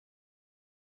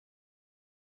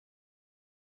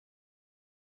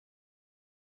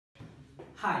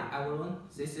Hi everyone,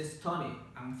 this is Tony.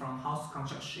 I'm from House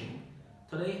Construction.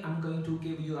 Today I'm going to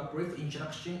give you a brief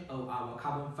introduction of our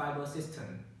carbon fiber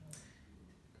system.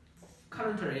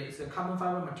 Currently, the carbon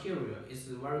fiber material is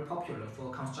very popular for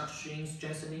construction,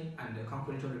 strengthening, and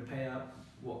concrete repair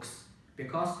works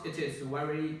because it is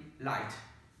very light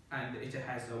and it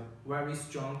has a very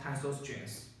strong tensile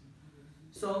strength.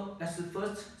 So let's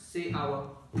first see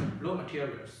our raw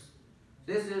materials.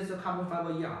 This is the carbon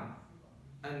fiber yarn,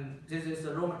 and this is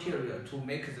the raw material to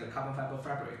make the carbon fiber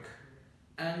fabric.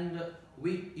 And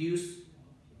we use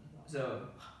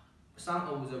some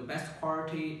of the best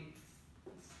quality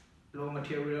raw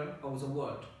material of the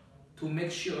world to make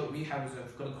sure we have the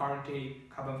good quality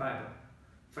carbon fiber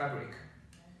fabric.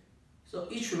 So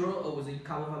each row of the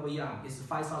carbon fiber yarn is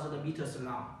 5,000 meters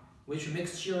long, which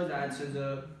makes sure that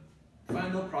the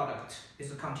final product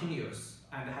is continuous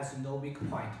and has no weak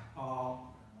point or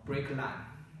break line.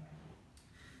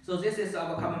 So this is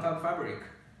our carbon fiber fabric,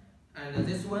 and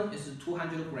this one is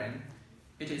 200 grams.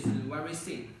 It is very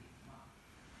thin.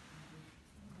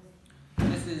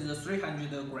 This is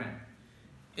 300 grams.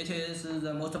 It is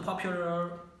the most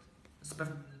popular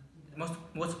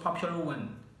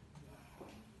one.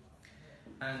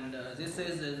 And this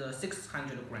is the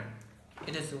 600 grams.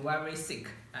 It is very thick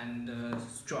and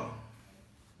strong.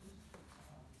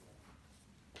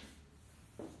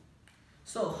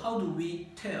 So how do we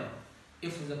tell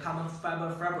if the carbon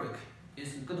fiber fabric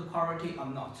is good quality or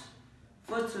not?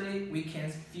 Firstly, we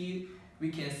can see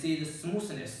the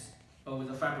smoothness of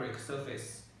the fabric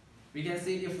surface. We can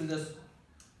see if the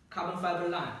carbon fiber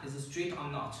line is straight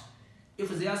or not. If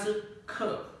there's a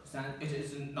curve, then it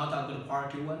is not a good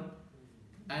quality one.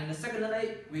 And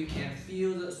secondly, we can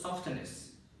feel the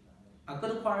softness. A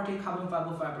good quality carbon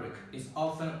fiber fabric is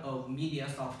often of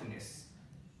medium softness,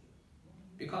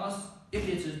 because if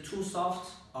it is too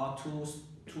soft or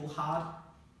too hard,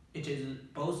 it is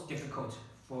both difficult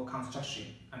for construction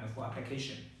and for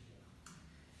application.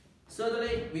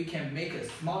 Thirdly, we can make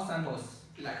small samples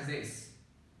like this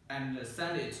and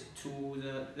send it to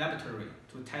the laboratory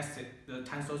to test the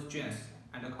tensile strength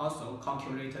and also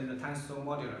calculate the tensile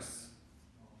modulus.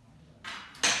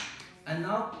 And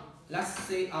now let's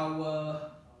see our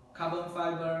carbon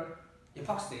fiber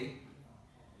epoxy.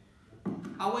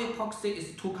 Our epoxy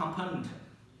is two components.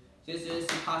 This is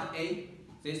part A.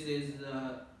 This is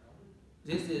the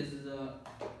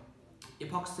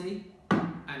epoxy,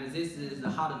 and this is the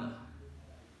hardener.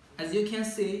 As you can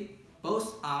see,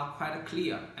 both are quite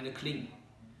clear and clean.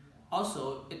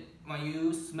 Also, when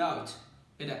you smell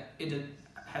it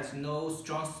has no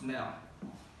strong smell.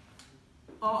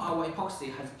 All our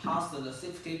epoxy has passed the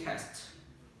safety test,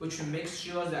 which makes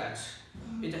sure that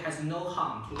it has no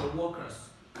harm to the workers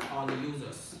or the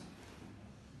users.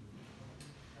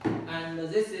 And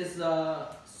this is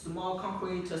a small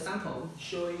concrete sample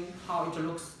showing how it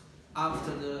looks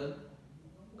after the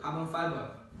carbon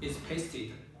fiber is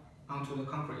pasted onto the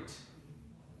concrete.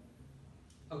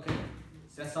 Okay,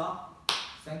 that's all.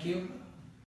 Thank you.